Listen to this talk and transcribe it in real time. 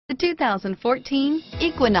The 2014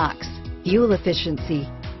 Equinox. Fuel efficiency,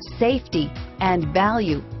 safety, and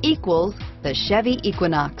value equals the Chevy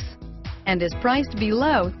Equinox, and is priced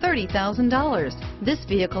below $30,000. This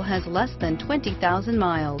vehicle has less than 20,000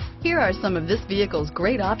 miles. Here are some of this vehicle's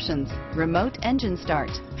great options: remote engine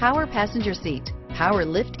start, power passenger seat, power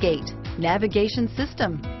lift gate, navigation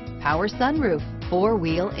system, power sunroof,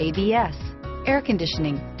 four-wheel ABS, air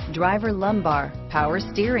conditioning, driver lumbar, power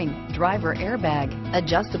steering, driver airbag,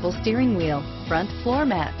 adjustable steering wheel, front floor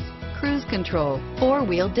mats, cruise control,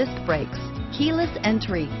 four-wheel disc brakes, keyless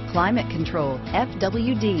entry, climate control,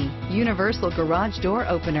 FWD, universal garage door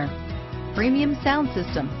opener, premium sound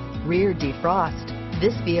system, rear defrost.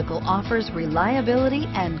 This vehicle offers reliability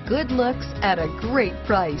and good looks at a great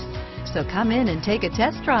price. So come in and take a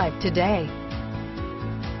test drive today.